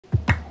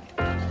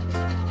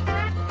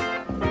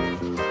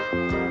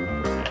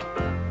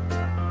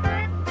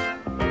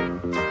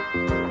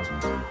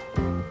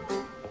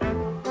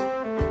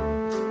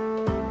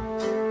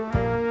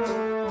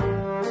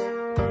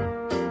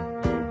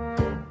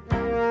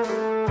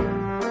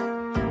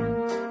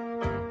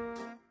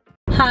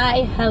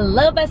Hi,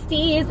 hello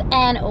besties,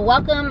 and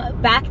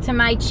welcome back to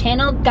my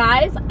channel.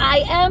 Guys, I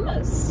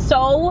am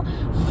so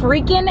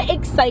freaking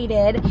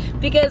excited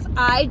because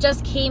I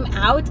just came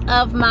out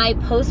of my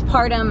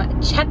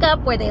postpartum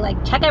checkup where they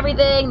like check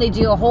everything, they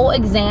do a whole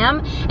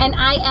exam, and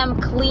I am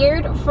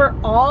cleared for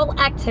all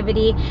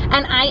activity,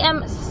 and I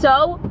am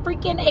so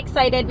freaking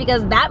excited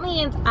because that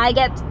means I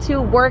get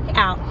to work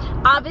out.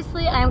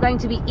 Obviously, I am going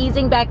to be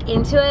easing back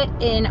into it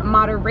in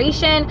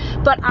moderation,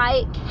 but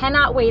I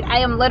cannot wait. I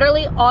am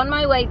literally on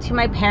my way to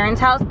my parents'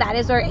 house. That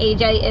is where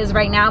AJ is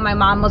right now. My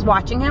mom was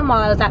watching him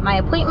while I was at my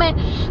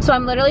appointment, so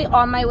I'm literally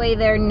on my way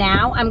there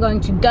now. I'm going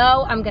to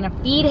go, I'm gonna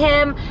feed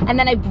him, and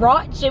then I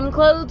brought gym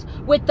clothes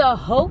with the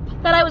hope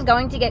that I was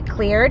going to get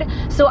cleared,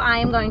 so I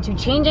am going to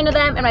change into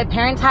them. And my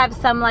parents have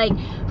some like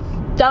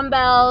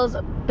dumbbells,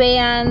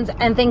 bands,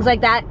 and things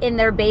like that in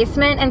their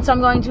basement, and so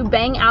I'm going to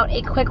bang out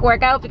a quick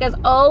workout because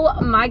oh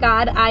my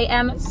god, I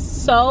am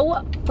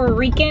so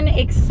freaking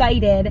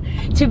excited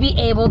to be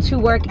able to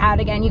work out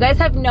again. You guys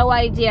have no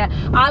idea.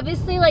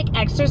 Obviously, like,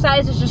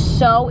 exercise is just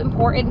so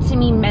important to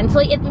me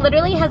mentally. It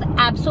literally has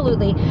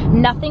absolutely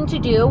nothing to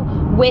do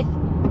with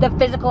the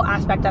physical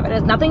aspect of it. It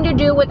has nothing to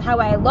do with how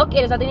I look.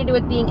 It has nothing to do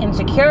with being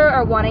insecure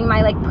or wanting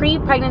my like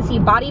pre-pregnancy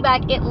body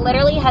back. It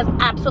literally has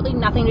absolutely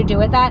nothing to do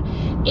with that.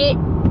 It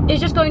is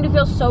just going to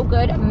feel so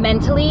good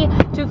mentally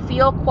to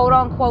feel quote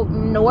unquote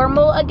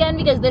normal again,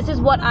 because this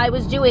is what I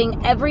was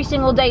doing every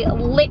single day,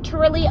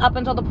 literally up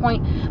until the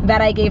point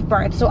that I gave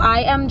birth. So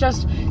I am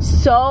just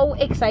so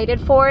excited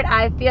for it.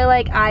 I feel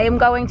like I am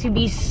going to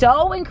be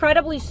so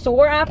incredibly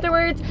sore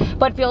afterwards,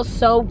 but feel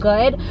so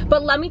good.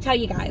 But let me tell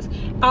you guys,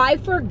 I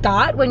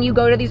forgot when you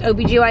go to these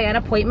OBGYN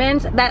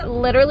appointments that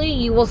literally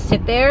you will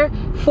sit there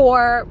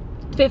for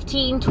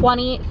 15,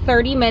 20,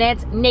 30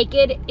 minutes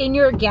naked in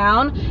your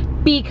gown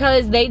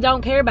because they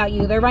don't care about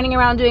you. They're running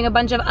around doing a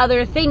bunch of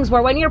other things,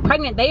 where when you're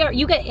pregnant,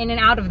 you get in and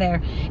out of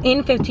there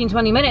in 15,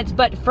 20 minutes.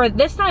 But for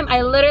this time,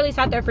 I literally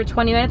sat there for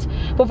 20 minutes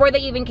before they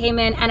even came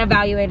in and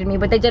evaluated me.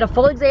 But they did a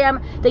full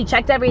exam, they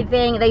checked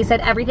everything, they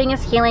said everything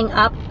is healing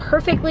up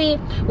perfectly,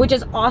 which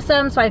is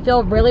awesome. So I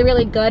feel really,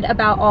 really good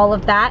about all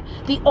of that.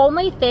 The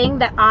only thing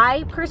that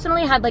I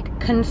personally had like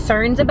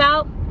concerns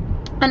about,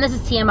 and this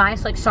is TMI,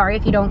 so like sorry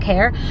if you don't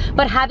care,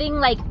 but having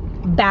like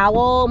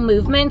bowel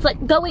movements,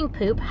 like going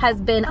poop, has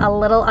been a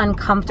little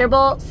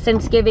uncomfortable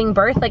since giving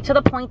birth, like to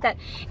the point that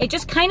it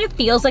just kind of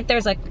feels like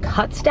there's like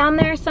cuts down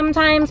there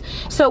sometimes.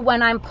 So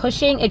when I'm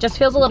pushing, it just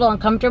feels a little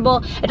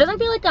uncomfortable. It doesn't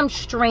feel like I'm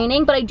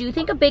straining, but I do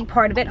think a big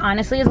part of it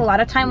honestly is a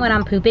lot of time when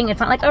I'm pooping, it's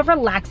not like a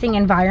relaxing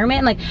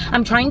environment. Like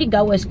I'm trying to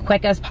go as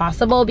quick as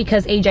possible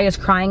because AJ is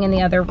crying in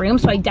the other room,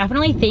 so I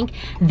definitely think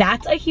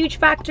that's a huge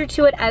factor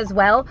to it as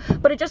well.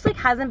 But it just like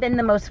hasn't been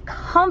the most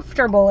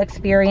comfortable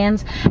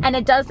experience, and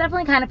it does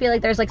definitely kind of feel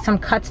like there's like some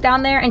cuts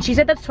down there, and she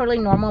said that's totally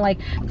normal, like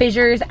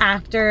fissures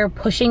after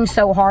pushing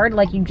so hard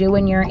like you do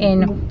when you're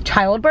in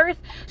childbirth.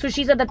 So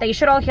she said that they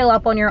should all heal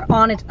up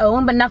on its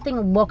own, but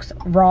nothing looks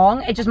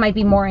wrong. It just might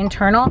be more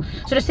internal,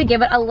 so just to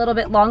give it a little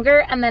bit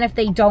longer, and then if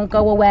they don't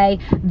go away,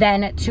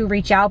 then to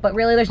reach out. But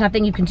really there's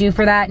nothing you can do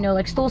for that. No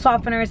like stool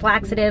softeners,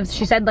 laxatives.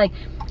 She said like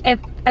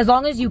as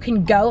long as you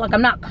can go, like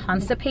I'm not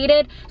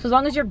constipated, so as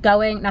long as you're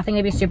going, nothing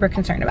to be super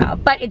concerned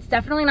about. But it's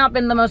definitely not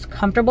been the most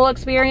comfortable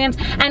experience,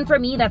 and for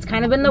me that's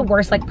kind of been the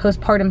worst like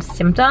postpartum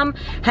symptom,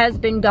 has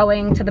been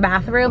going to the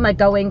bathroom, like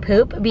going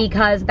poop,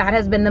 because that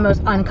has been the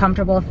most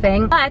uncomfortable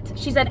thing. But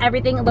she said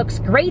everything looks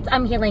great,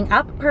 I'm healing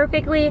up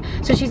perfectly,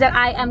 so she said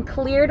I am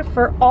cleared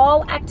for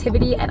all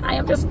activity, and I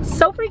am just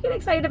so freaking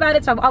excited about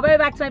it. So I'm all the way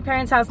back to my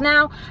parents' house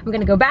now. I'm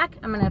gonna go back,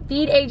 I'm gonna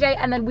feed AJ,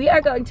 and then we are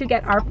going to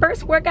get our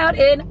first workout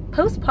in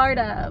postpartum.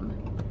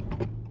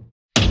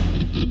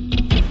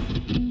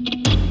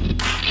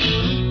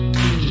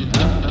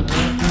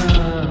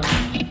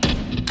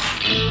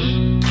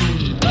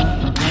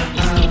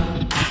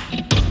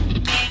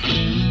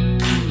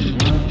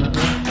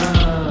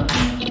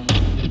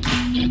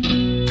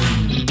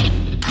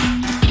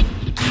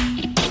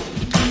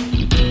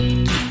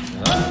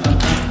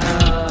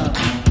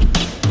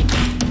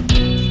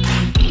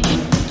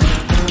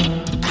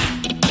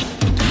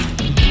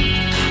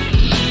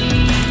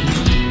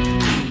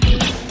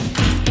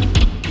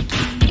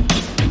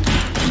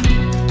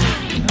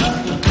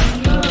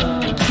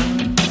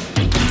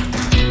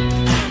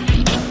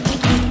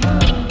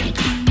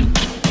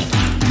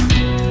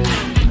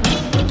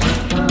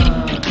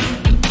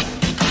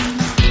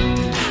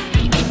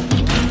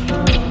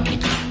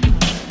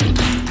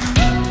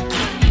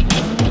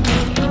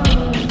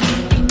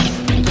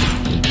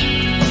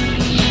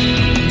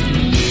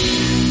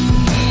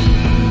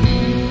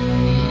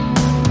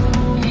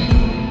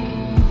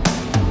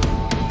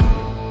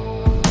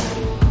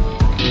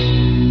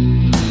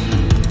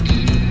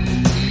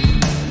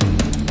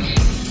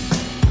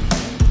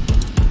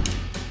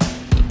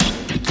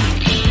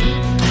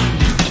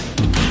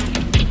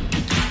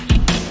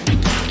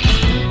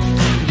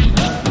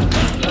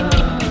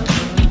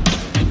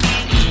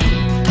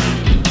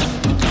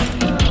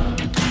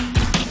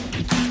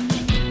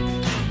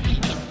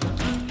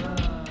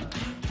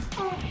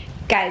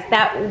 Guys,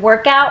 that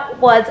workout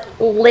was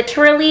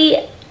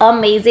literally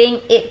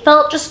amazing. It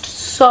felt just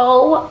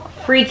so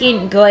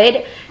freaking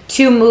good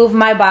to move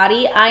my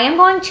body. I am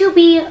going to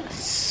be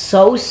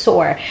so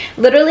sore.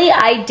 Literally,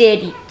 I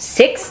did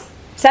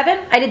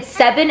I did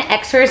 7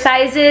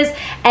 exercises,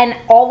 and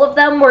all of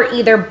them were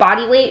either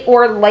body weight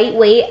or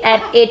lightweight,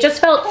 and it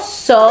just felt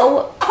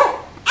so...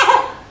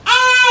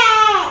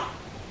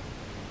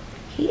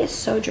 He is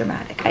so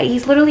dramatic.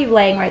 He's literally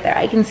laying right there.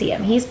 I can see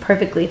him. He's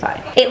perfectly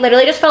fine. It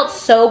literally just felt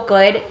so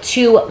good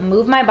to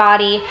move my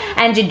body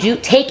and to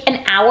take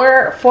an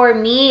hour for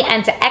me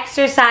and to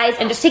exercise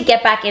and just to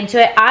get back into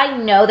it. I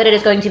know that it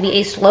is going to be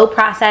a slow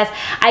process.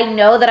 I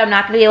know that I'm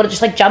not going to be able to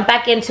just like jump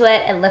back into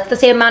it and lift the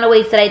same amount of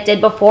weights that I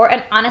did before.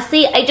 And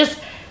honestly,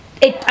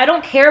 I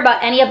don't care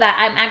about any of that.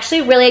 I'm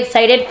actually really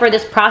excited for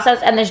this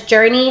process and this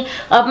journey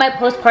of my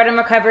postpartum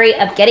recovery,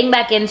 of getting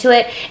back into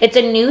it. It's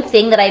a new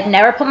thing that I've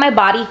never put my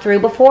body through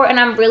before, and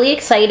I'm really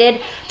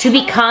excited to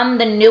become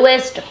the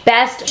newest,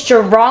 best,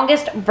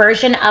 strongest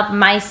version of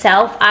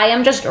myself. I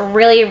am just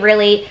really,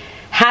 really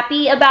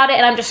happy about it,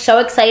 and I'm just so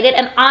excited.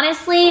 And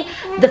honestly,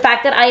 the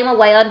fact that I am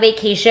away on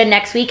vacation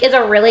next week is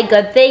a really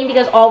good thing,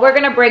 because all we're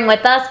gonna bring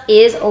with us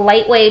is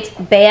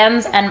lightweights,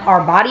 bands, and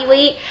our body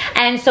weight.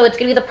 And so it's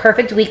gonna be the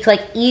perfect week to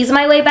like ease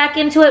my way back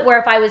into it,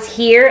 where if I was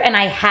here and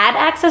I had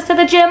access to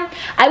the gym,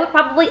 I would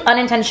probably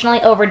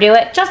unintentionally overdo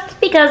it, just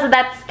because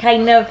that's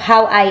kind of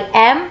how I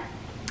am.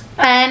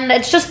 And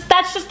that's just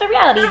the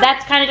reality.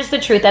 That's kind of just the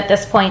truth at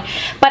this point.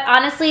 But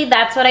honestly,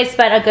 that's what I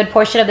spent a good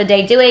portion of the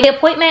day doing. The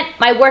appointment,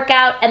 my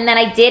workout, and then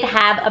I did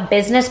have a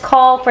business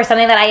call for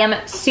something that I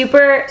am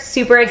super,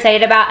 super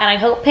excited about, and I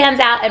hope pans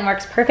out and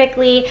works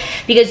perfectly,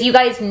 because you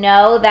guys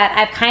know that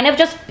I've kind of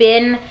just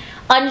been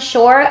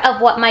unsure of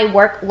what my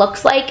work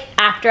looks like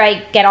after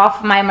I get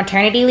off my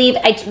maternity leave.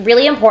 It's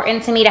really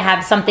important to me to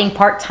have something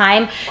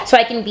part-time so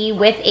I can be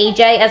with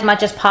AJ as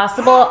much as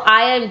possible.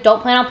 I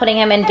don't plan on putting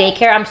him in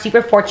daycare. I'm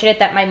super fortunate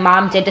that my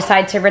mom did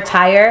decide to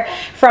retire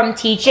from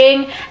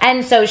teaching,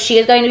 and so she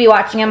is going to be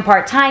watching him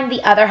part-time.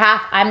 The other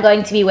half, I'm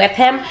going to be with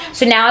him.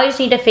 So now I just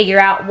need to figure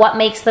out what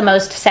makes the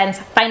most sense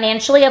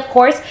financially, of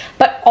course,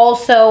 but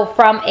also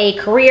from a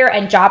career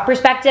and job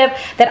perspective,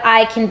 that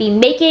I can be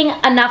making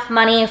enough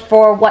money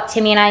for what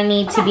Timmy and I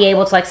need to be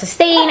able to like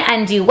sustain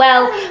and do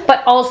well,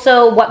 but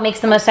also what makes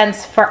the most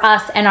sense for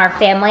us and our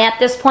family at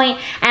this point.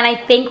 And I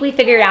think we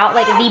figured out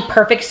like the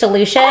perfect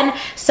solution.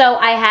 So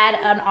I had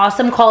an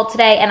awesome call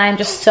today, and I'm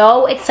just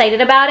so excited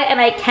about it,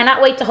 and I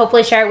cannot wait to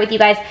hopefully share it with you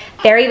guys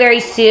very, very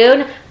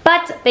soon.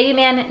 But baby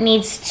man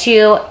needs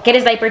to get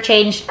his diaper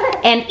changed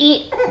and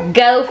eat.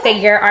 Go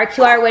figure. Our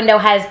 2-hour window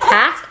has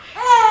passed,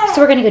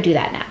 so we're gonna go do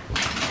that now.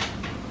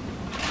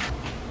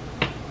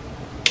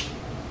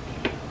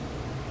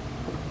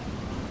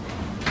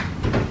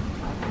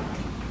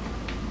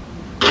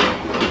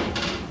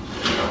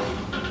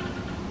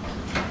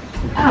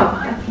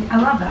 Oh, I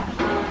love that.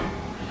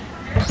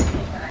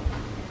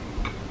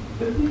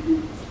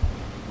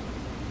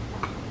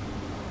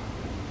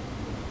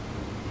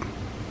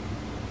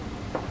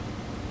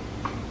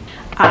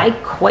 I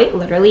quite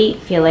literally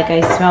feel like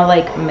I smell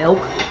like milk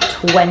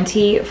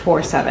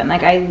 24/7.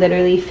 Like I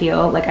literally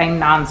feel like I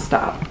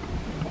nonstop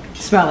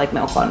smell like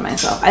milk on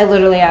myself. I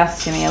literally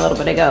asked Timmy a little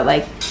bit ago,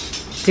 like,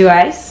 do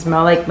I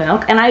smell like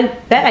milk? And I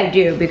bet I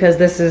do, because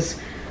this is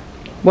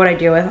what I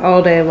deal with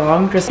all day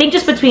long. I think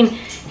just between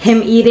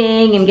him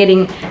eating and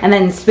getting, and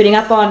then spitting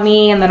up on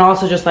me, and then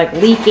also just like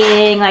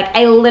leaking, like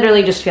I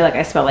literally just feel like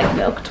I smell like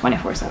milk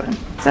 24/7.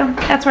 So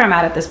that's where I'm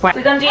at this point.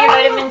 We're gonna do your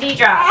vitamin D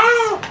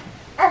drops.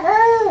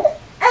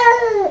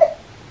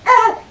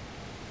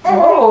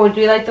 Oh,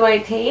 do you like the way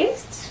it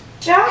tastes?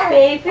 Job,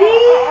 baby.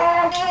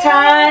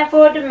 Time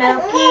for the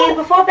milky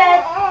before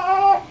bed.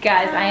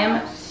 Guys, I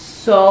am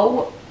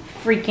so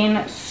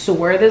freaking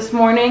sore this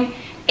morning.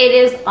 It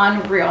is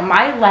unreal.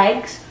 My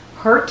legs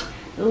hurt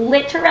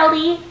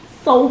literally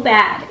so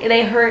bad.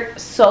 They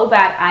hurt so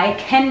bad. I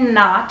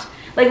cannot,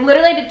 like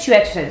literally I did 2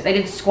 exercises. I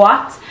did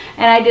squats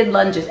and I did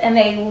lunges, and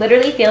they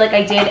literally feel like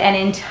I did an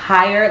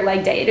entire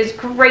leg day. It is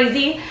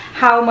crazy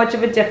how much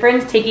of a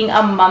difference taking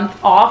a month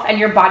off and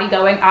your body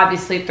going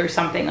obviously through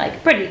something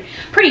like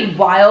pretty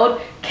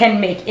wild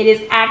can make. It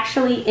is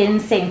actually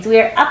insane. So we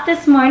are up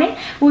this morning.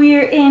 We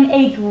are in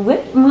a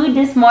good mood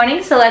this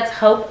morning, so let's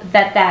hope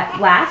that that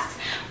lasts.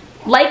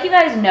 Like you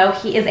guys know,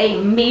 he is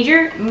a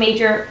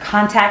major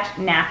contact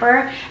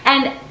napper,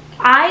 and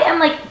I am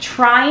like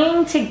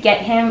trying to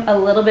get him a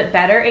little bit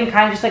better and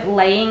kind of just like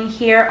laying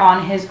here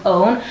on his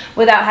own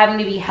without having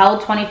to be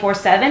held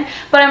 24/7.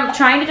 But I'm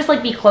trying to just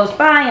like be close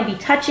by and be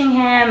touching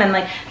him, and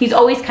like he's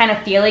always kind of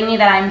feeling me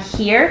that I'm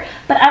here.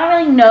 But I don't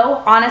really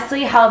know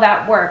honestly how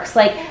that works.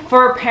 Like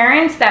for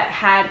parents that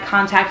had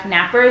contact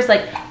nappers,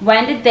 like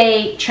when did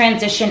they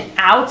transition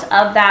out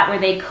of that where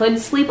they could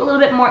sleep a little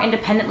bit more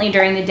independently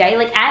during the day?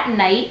 Like at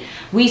night,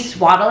 we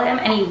swaddle him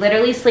and he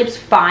literally sleeps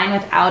fine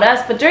without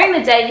us. But during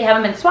the day, we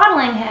haven't been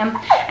swaddling him.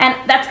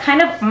 And that's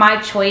kind of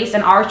my choice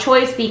and our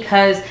choice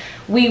because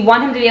we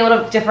want him to be able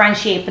to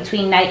differentiate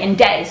between night and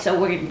day. So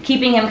we're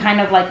keeping him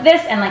kind of like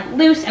this and like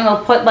loose, and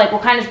we'll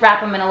kind of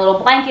wrap him in a little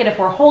blanket if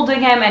we're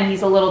holding him and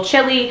he's a little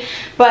chilly.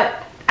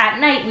 But at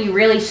night, we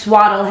really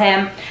swaddle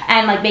him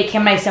and like make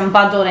him nice and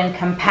bundled and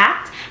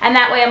compact. And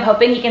that way I'm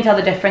hoping he can tell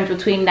the difference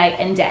between night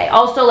and day.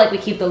 Also, like, we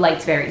keep the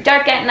lights very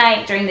dark at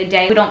night. During the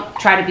day, we don't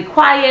try to be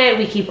quiet.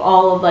 We keep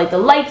all of like the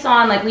lights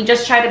on. Like, we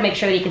just try to make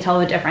sure that he can tell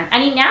the difference.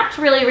 And he naps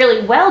really,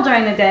 really well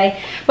during the day,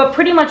 but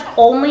pretty much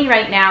only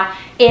right now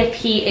if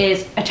he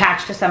is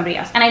attached to somebody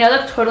else. And I know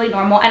that's totally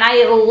normal, and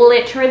I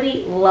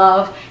literally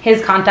love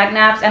his contact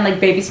naps and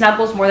like baby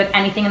snuggles more than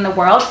anything in the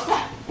world.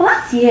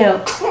 Bless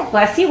you.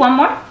 Bless you. One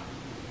more.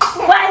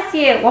 Bless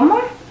you. One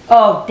more.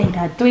 Oh, thank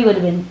God. 4 would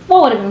have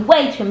been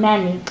way too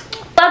many.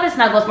 Love his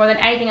snuggles more than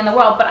anything in the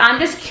world, but I'm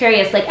just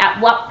curious, like,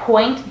 at what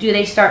point do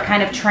they start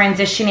kind of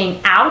transitioning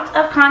out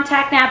of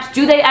contact naps?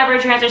 Do they ever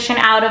transition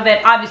out of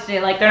it? Obviously,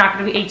 like, they're not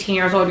going to be 18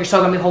 years old. You're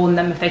still going to be holding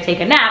them if they take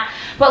a nap.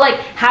 But, like,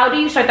 how do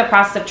you start the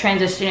process of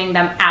transitioning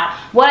them out?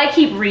 What I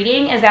keep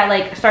reading is that,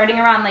 like, starting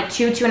around, like,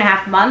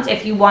 2.5 months,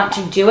 if you want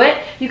to do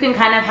it, you can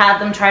kind of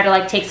have them try to,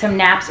 like, take some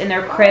naps in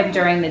their crib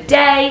during the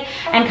day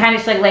and kind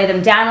of just, like, lay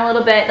them down a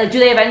little bit. Like, do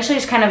they eventually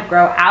just kind of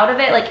grow out of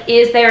it? Like,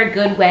 is there a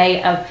good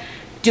way of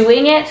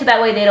doing it so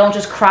that way they don't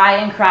just cry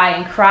and cry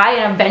and cry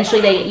and eventually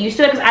they get used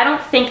to it? Because I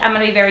don't think I'm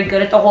going to be very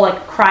good at the whole like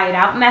cry it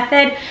out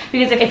method,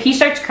 because if he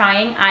starts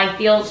crying, I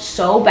feel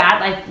so bad.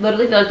 I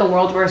literally feel like the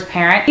world's worst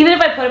parent. Even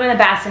if I put him in the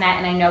bassinet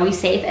and I know he's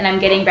safe and I'm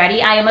getting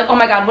ready, I am like, oh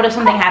my God, what if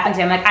something happens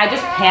to him? Like, I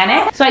just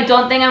panic. So I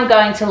don't think I'm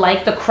going to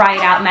like the cry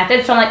it out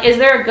method. So I'm like, is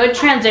there a good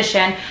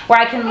transition where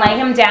I can lay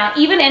him down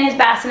even in his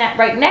bassinet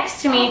right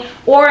next to me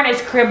or in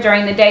his crib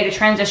during the day to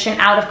transition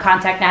out of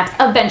contact naps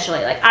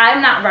eventually? Like,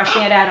 I'm not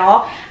rushing it at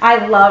all.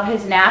 I love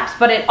his naps,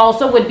 but it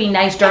also would be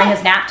nice during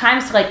his nap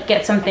times to like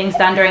get some things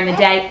done during the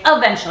day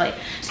eventually.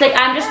 So like,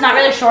 I'm just not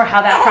really sure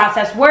how that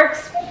process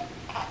works.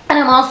 And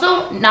I'm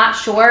also not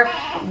sure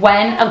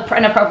when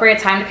an appropriate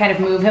time to kind of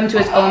move him to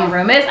his own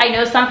room is. I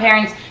know some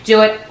parents do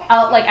it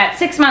like at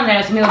 6 months. I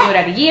know some people do it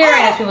at a year.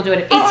 I know some people do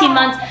it at 18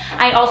 months.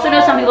 I also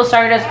know some people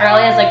started as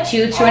early as like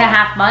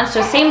 2.5 months.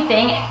 So same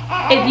thing.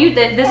 If you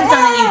did, this is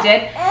something you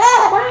did.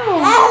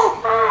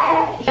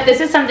 If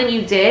this is something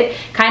you did,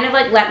 kind of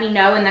like let me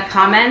know in the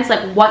comments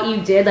like what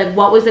you did, like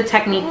what was the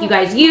technique you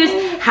guys used,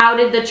 how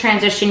did the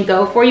transition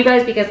go for you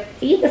guys? Because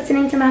are you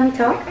listening to mommy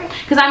talk?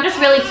 Because I'm just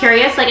really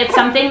curious. Like, it's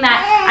something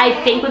that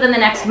I think within the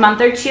next month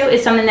or two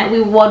is something that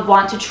we would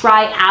want to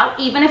try out,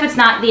 even if it's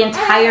not the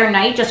entire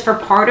night, just for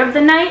part of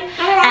the night.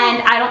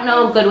 And I don't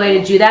know a good way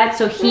to do that,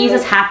 so he's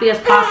as happy as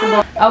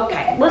possible.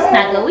 Okay, we'll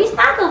snuggle, we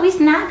snuggle, we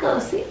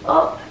snuggle. See,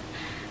 oh,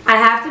 I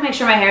have to make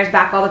sure my hair is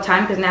back all the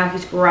time because now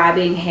he's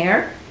grabbing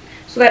hair.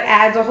 So that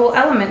adds a whole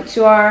element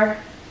to our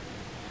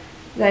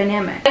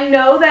dynamic. I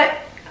know that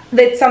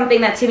that's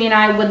something that Timmy and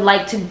I would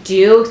like to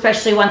do,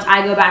 especially once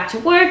I go back to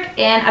work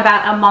in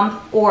about a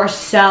month or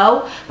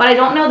so. But I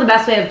don't know the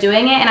best way of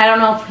doing it, and I don't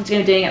know if he's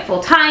going to be doing it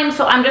full time.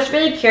 So I'm just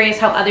really curious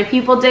how other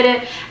people did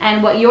it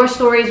and what your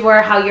stories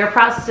were, how your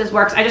processes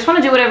works. I just want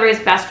to do whatever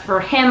is best for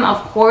him, of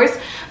course,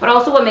 but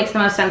also what makes the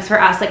most sense for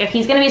us. Like, if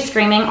he's going to be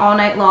screaming all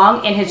night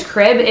long in his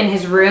crib, in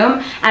his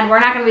room, and we're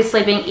not going to be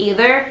sleeping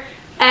either,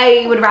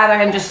 I would rather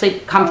him just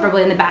sleep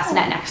comfortably in the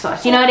bassinet next to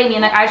us. You know what I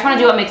mean? Like, I just want to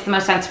do what makes the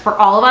most sense for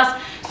all of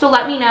us. So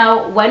let me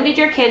know, when did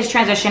your kids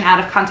transition out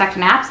of contact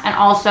naps? And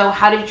also,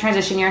 how did you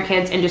transition your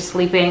kids into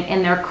sleeping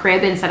in their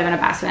crib instead of in a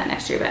bassinet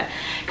next to your bed?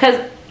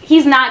 Because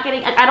he's not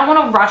getting, I don't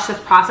want to rush this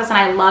process, and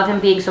I love him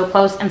being so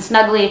close and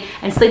snuggly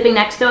and sleeping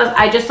next to us.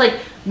 I just like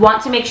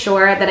want to make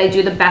sure that I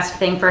do the best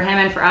thing for him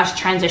and for us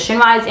transition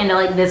wise into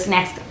like this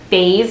next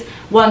phase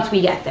once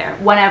we get there,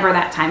 whenever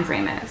that time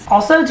frame is.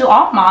 Also, do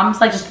all moms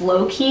like just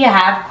low-key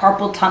have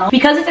carpal tunnel?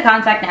 Because it's a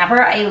contact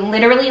napper, I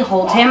literally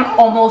hold him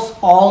almost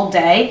all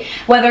day,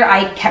 whether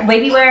I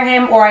baby wear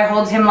him or I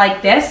hold him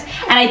like this.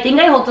 And I think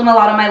I hold him a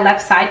lot on my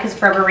left side because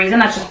for whatever reason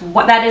that's just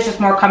what that is, just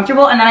more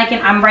comfortable. And then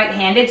I'm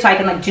right-handed, so I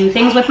can like do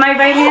things with my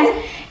right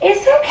hand.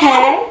 It's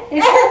okay,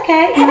 it's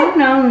okay.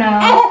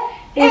 No,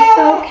 it's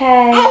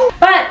okay.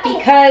 But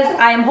because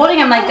I'm holding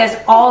him like this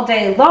all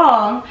day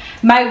long,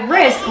 my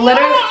wrist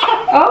literally,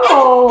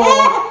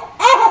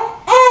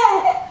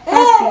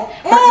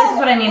 this is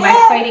what I mean by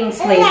fighting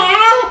sleep.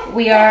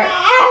 We've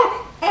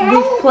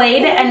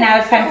played, and now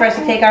it's time for us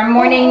to take our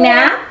morning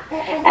nap,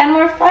 and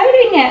we're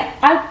fighting it.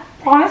 I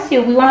promise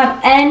you, we won't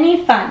have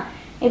any fun.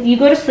 If you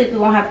go to sleep, we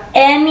won't have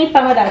any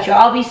fun without you.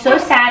 I'll be so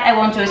sad I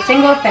won't do a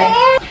single thing.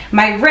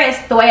 My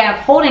wrist, the way I'm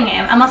holding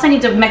him, unless I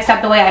need to mix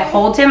up the way I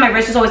hold him, my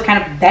wrist is always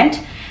kind of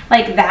bent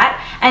like that.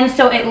 And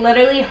so it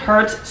literally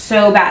hurts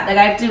so bad. Like,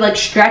 I have to like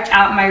stretch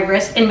out my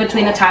wrist in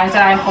between the times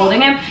that I'm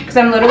holding him, because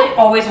I'm literally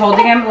always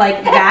holding him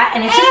like that,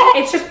 and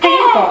it's just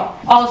painful.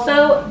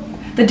 Also,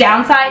 The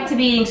downside to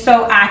being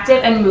so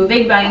active and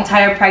moving my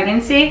entire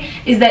pregnancy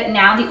is that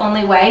now the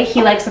only way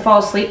he likes to fall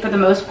asleep for the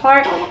most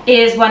part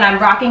is when I'm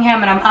rocking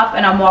him and I'm up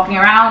and I'm walking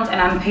around and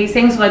I'm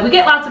pacing. So like we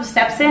get lots of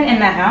steps in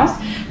the house,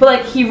 but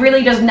like he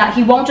really does not,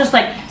 he won't just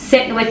like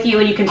sit with you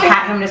and you can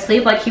pat him to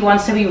sleep. Like he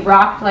wants to be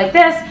rocked like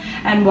this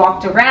and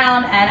walked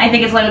around, and I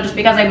think it's literally just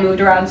because I moved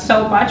around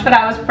so much when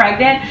I was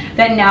pregnant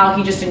that now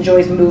he just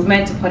enjoys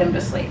movement to put him to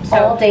sleep. So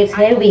all day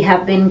today we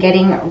have been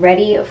getting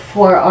ready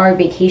for our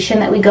vacation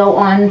that we go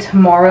on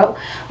tomorrow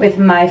with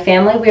my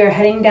family. We are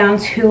heading down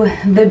to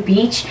the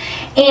beach,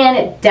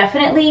 and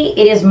definitely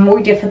it is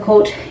more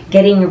difficult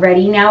getting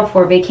ready now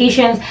for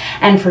vacations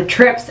and for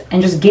trips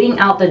and just getting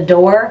out the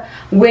door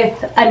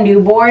with a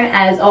newborn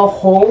as a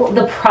whole.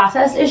 The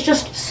process is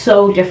just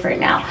so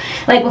different now.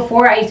 Like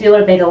before, I used to be able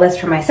to make a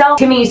list for myself.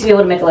 Timmy used to be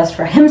able to make a list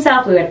for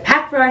himself. We would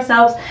pack for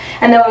ourselves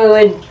and then we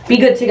would be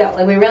good to go.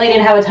 Like we really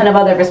didn't have a ton of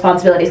other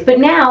responsibilities. But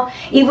now,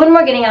 even when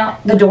we're getting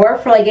out the door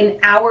for like an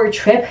hour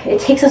trip,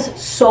 it takes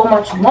us so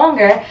much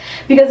longer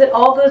because it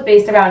all goes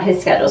based around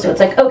his schedule. So it's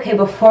like, okay,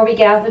 before we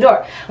get out the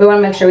door, we want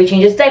to make sure we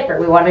change his diaper.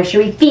 We want to make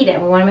sure we feed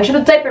him. We want to make sure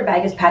the diaper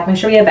bag is packed. Make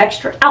sure we have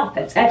extra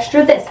outfits,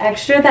 extra this,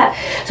 extra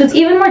that. So it's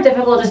even more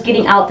difficult just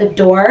getting out the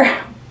door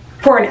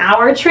for an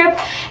hour trip,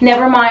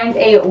 never mind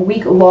a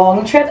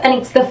week-long trip. And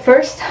it's the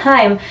first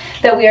time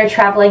that we are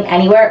traveling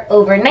anywhere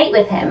overnight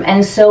with him.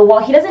 And so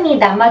while he doesn't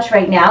need that much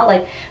right now,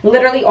 like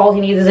literally all he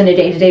needs is on a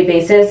day-to-day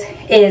basis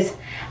is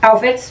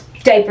outfits,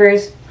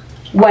 diapers,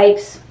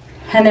 wipes,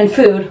 and then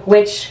food,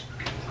 which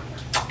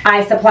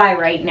I supply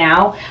right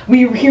now.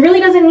 He really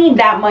doesn't need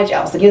that much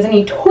else. Like he doesn't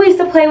need toys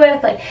to play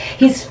with. Like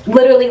he's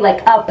literally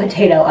like a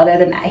potato other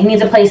than that. He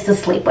needs a place to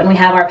sleep when we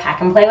have our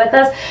pack and play with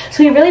us.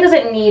 So he really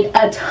doesn't need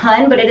a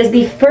ton, but it is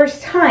the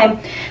first time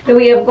that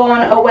we have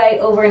gone away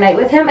overnight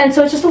with him. And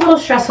so it's just a little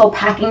stressful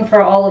packing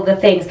for all of the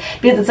things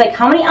because it's like,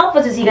 how many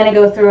outfits is he gonna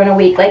go through in a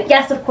week? Like,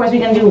 yes, of course we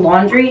can do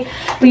laundry,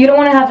 but you don't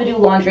wanna have to do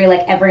laundry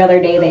like every other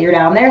day that you're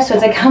down there. So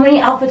it's like, how many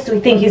outfits do we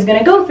think he's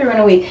gonna go through in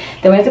a week?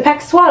 Then we have to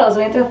pack swaddles,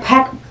 we have to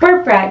pack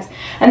burp bags.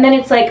 And then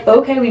it's like,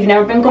 okay, we've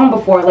never been gone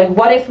before. Like,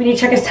 what if we need to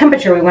check his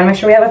temperature? We want to make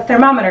sure we have a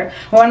thermometer.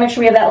 We want to make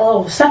sure we have that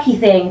little sucky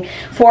thing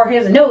for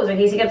his nose in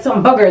case he gets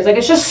some boogers. Like,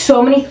 it's just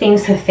so many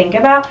things to think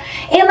about.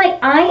 And like,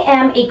 I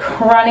am a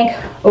chronic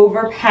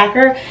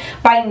overpacker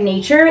by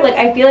nature. Like,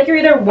 I feel like you're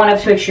either one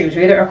of two extremes.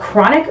 You're either a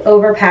chronic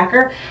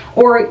overpacker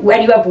or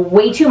when you have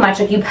way too much,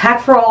 like you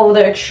pack for all of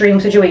the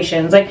extreme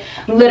situations. Like,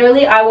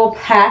 literally, I will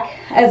pack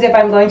as if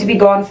I'm going to be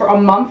gone for a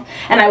month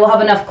and I will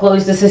have enough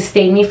clothes to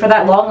sustain me for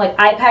that long. Like,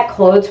 I pack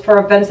clothes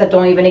for events that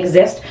don't even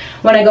exist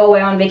when I go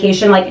away on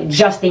vacation, like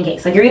just in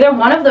case. Like, you're either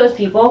one of those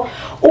people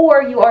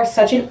or you are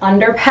such an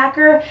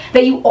underpacker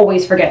that you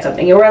always forget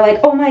something. You are like,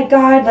 oh my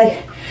god,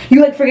 like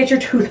you like forget your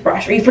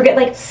toothbrush, or you forget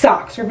like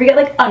socks, or forget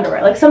like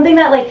underwear, like something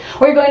that like,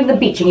 or you're going to the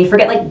beach and you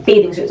forget like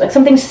bathing suits, like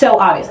something so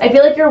obvious. I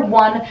feel like you're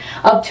one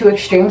of two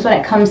extremes when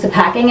it comes to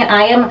packing, and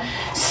I am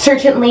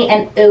certainly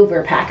an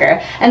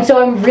overpacker. And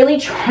so I'm really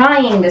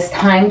trying this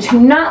time to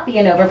not be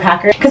an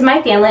overpacker, because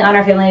my family, on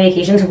our family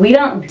vacations, we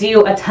don't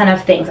do a ton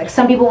of things. Like,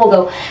 some people will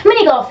go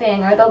mini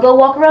golfing, or they'll go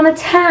walk around the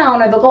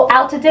town, or they'll go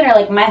out to dinner.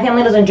 Like, my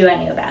family doesn't do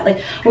any of that.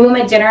 Like, we will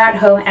make dinner at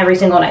home every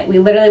single night. We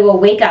literally will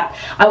wake up,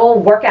 I will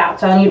work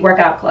out, so I need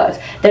workout clothes.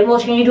 Then we'll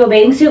change into a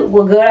bathing suit,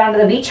 we'll go down to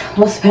the beach,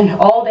 we'll spend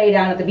all day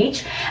down at the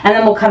beach, and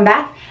then we'll come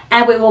back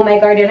and we will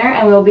make our dinner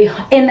and we'll be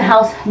in the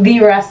house the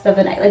rest of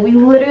the night. Like, we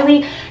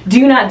literally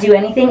do not do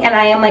anything, and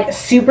I am like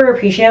super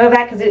appreciative of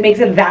that because it makes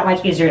it that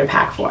much easier to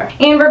pack for.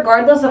 And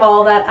regardless of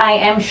all that, I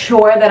am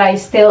sure that I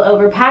still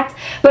overpacked,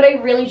 but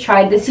I really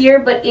tried this year.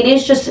 But it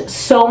is just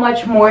so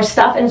much more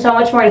stuff and so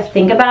much more to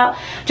think about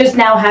just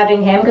now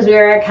having him, because we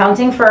are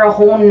accounting for a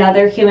whole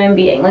nother human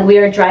being. Like, we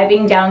are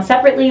driving down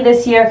separately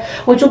this year,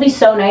 which will be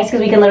so nice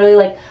because we can literally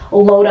like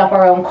load up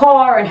our own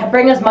car and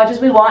bring as much as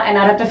we want and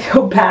not have to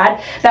feel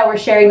bad that we're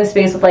sharing the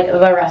space with like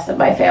the rest of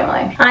my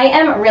family. I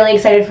am really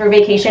excited for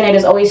vacation. It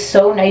is always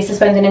so nice to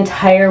spend an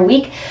entire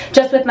week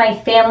just with my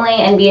family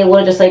and be able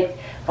to just like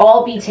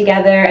all be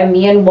together and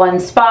be in one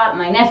spot.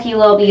 My nephew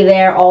will be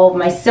there, all of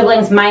my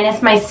siblings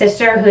minus my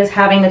sister, who is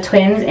having the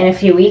twins in a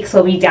few weeks,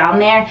 will be down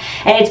there.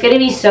 And it's going to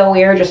be so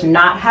weird just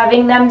not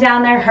having them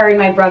down there, her and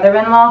my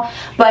brother-in-law.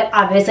 But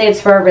obviously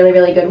it's for a really,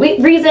 really good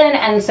reason.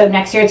 And so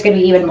next year it's going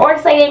to be even more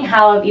exciting,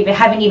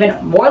 having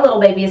even more little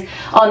babies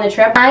on the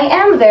trip. I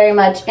am very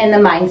much in the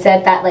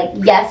mindset that, like,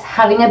 yes,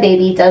 having a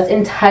baby does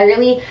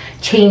entirely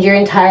change your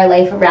entire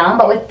life around.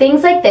 But with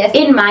things like this,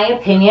 in my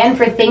opinion,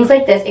 for things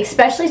like this,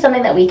 especially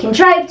something that we can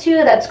drive to,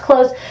 that's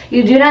close,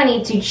 you do not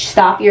need to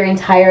stop your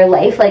entire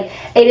life. Like,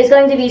 it is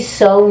going to be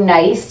so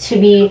nice to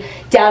be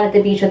down at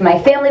the beach with my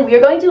family. We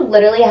are going to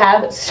literally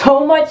have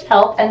so much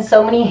help and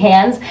so many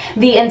hands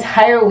the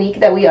entire week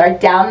that we are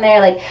down there.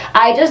 Like,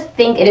 I just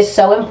think it is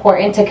so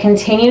important to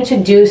continue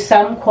to do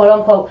some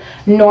quote-unquote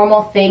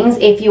normal things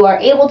if you are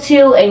able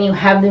to and you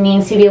have the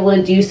means to be able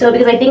to do so,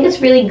 because I think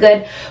it's really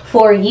good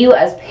for you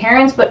as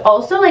parents, but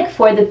also like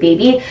for the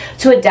baby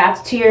to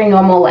adapt to your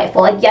normal life.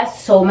 Well, like,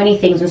 yes, so many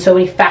things and so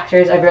many factors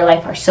chapters of your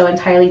life are so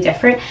entirely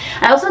different.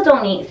 I also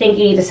don't think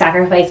you need to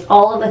sacrifice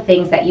all of the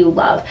things that you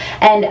love.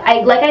 And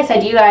like I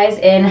said to you guys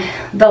in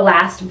the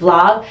last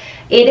vlog,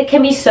 it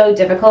can be so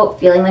difficult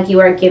feeling like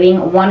you are giving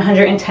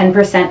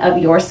 110%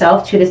 of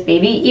yourself to this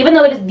baby. Even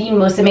though it is the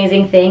most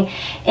amazing thing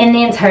in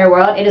the entire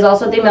world, it is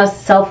also the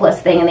most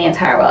selfless thing in the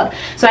entire world.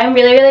 So I'm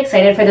really, really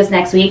excited for this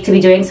next week to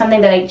be doing something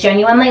that I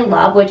genuinely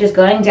love, which is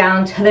going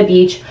down to the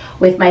beach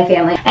with my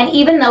family. And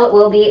even though it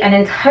will be an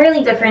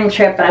entirely different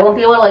trip, but I won't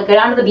be able to like go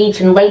down to the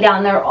beach and lay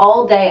down there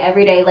all day,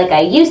 every day like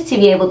I used to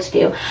be able to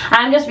do,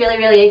 I'm just really,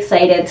 really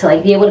excited to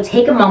like be able to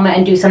take a moment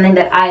and do something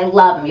that I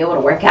love and be able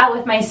to work out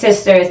with my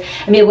sisters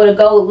and be able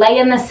to go lay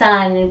in the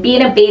sun and be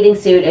in a bathing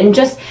suit and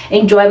just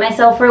enjoy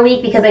myself for a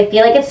week, because I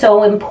feel like it's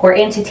so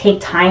important to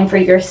take time for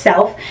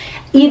yourself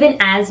even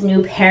as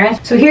new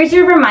parents. So here's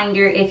your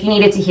reminder, if you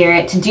needed to hear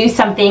it, to do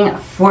something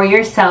for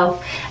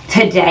yourself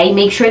today.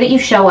 Make sure that you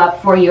show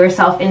up for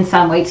yourself in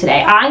some way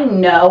today. I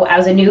know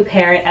as a new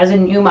parent, as a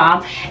new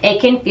mom,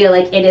 it can feel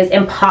like it is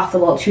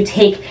impossible to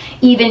take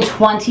even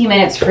 20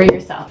 minutes for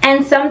yourself.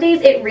 And some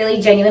days it really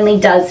genuinely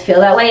does feel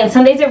that way, and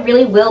some days it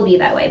really will be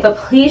that way. But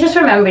please just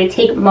remember to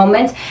take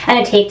moments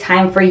and to take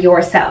time for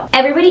yourself.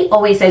 Everybody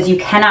always says you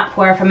cannot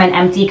pour from an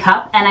empty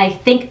cup, and I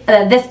think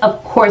that this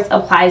of course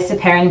applies to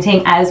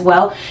parenting as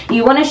well.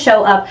 You want to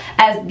show up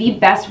as the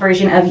best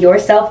version of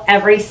yourself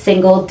every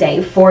single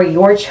day for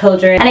your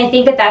children. And I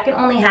think that that can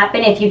only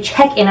happen if you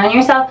check in on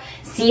yourself,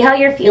 see how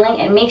you're feeling,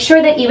 and make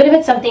sure that even if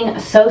it's something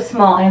so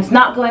small and it's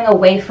not going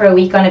away for a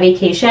week on a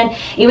vacation,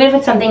 even if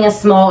it's something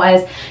as small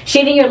as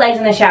shaving your legs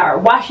in the shower,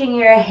 washing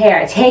your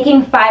hair,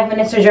 taking 5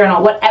 minutes to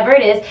journal, whatever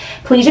it is,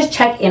 please just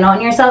check in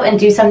on yourself and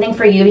do something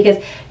for you,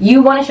 because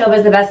you want to show up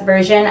as the best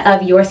version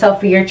of yourself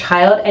for your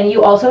child, and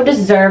you also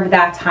deserve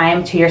that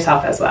time to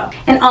yourself as well.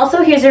 And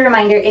also here's a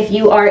reminder, if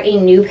you are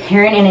a new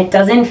parent and it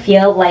doesn't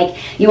feel like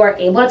you are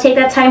able to take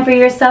that time for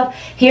yourself,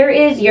 here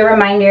is your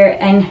reminder,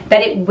 and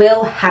that it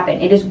will happen.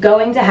 It is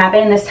going to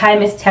happen. This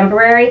time is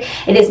temporary.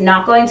 It is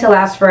not going to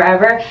last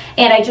forever.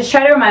 And I just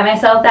try to remind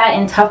myself that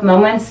in tough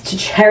moments, to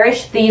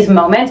cherish these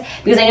moments,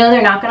 because I know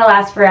they're not going to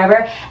last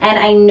forever. And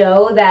I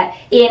know that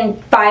in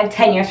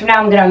 5-10 years from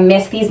now, I'm going to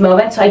miss these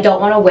moments. So I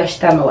don't want to wish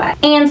them away.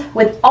 And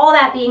with all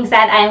that being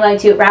said, I'm going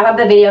to wrap up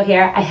the video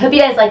here. I hope you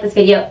guys liked this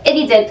video. If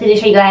you did, please make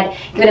sure you go ahead,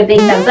 give it a big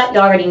thumbs up.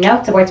 You already know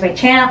it supports my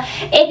channel.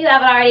 If you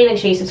haven't already, make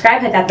sure you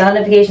subscribe, hit that bell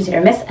notification so you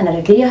don't miss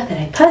another video that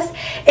I post.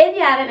 If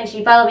you haven't, make sure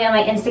you follow me on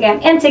my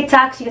Instagram and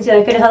TikTok so you can see all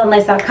the fitness, health, and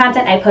lifestyle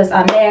content I post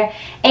on there.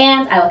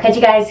 And I will catch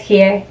you guys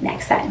here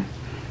next time.